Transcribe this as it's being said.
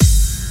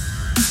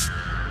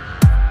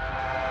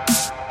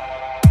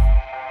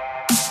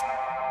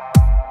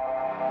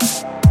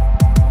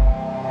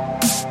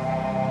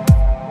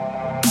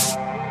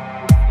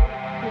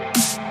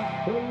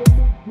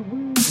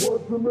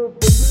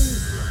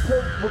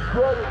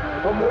regret it.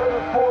 I'm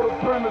headed for the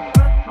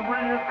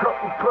penitentiary and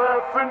cutting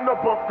class and I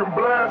fucking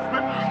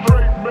blasting.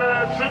 Straight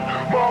mashing,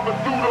 mobbing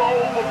through the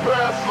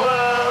overpass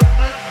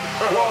laughing.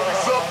 While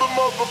these other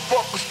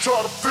motherfuckers try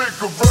to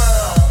figure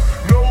out.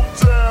 No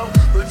doubt,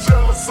 they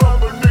jealous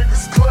of a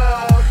nigga's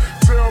cloud.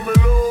 Tell me,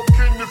 Lord,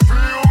 can you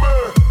feel me?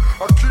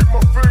 I keep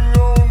my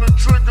finger on the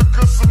trigger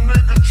cause some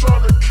nigga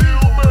tryna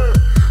kill me.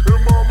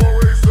 And mama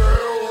raised the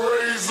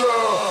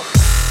Hellrazor.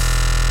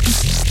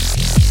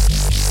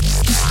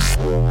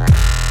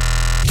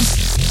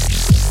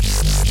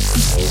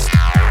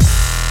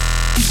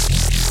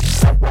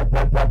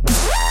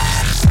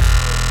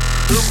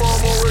 And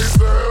mama raised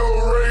the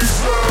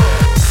Hellrazor.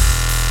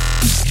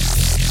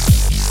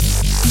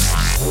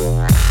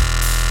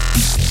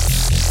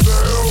 The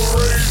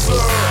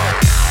Hellrazor.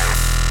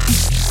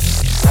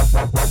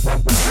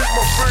 Keep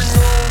my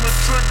finger on the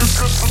trigger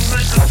cause some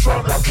nigga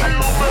tryna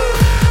kill me.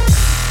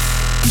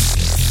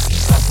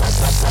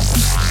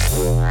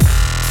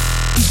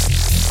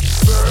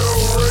 The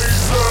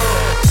Hellrazor.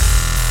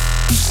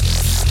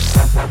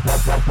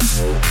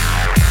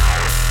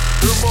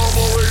 Your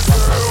mama raised the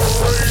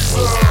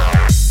Hellrazor.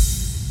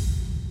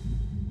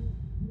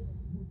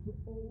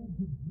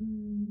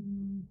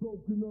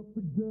 Soaking up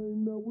the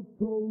game that was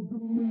told to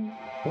me.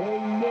 I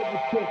ain't never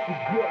touched a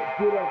drop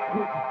that I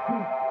couldn't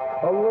see.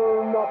 I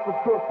learned not to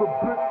trust a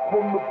bitch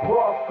from the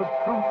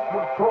prostitutes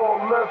with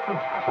hard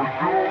lessons. A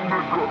young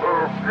nigga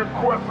asking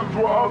questions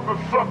while other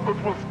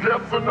suckers was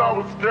guessing I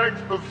was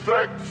gangster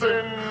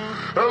sexing.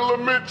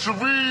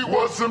 Elementary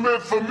wasn't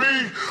meant for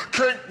me,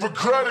 can't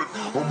regret it.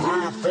 I'm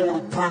headed for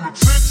the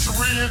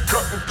penitentiary and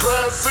cutting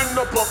class and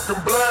I'm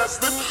fucking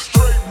blasting.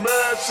 Straight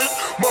mashing,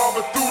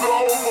 mobbing through the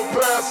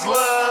overpass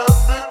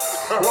laughing.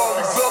 While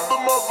these other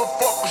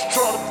motherfuckers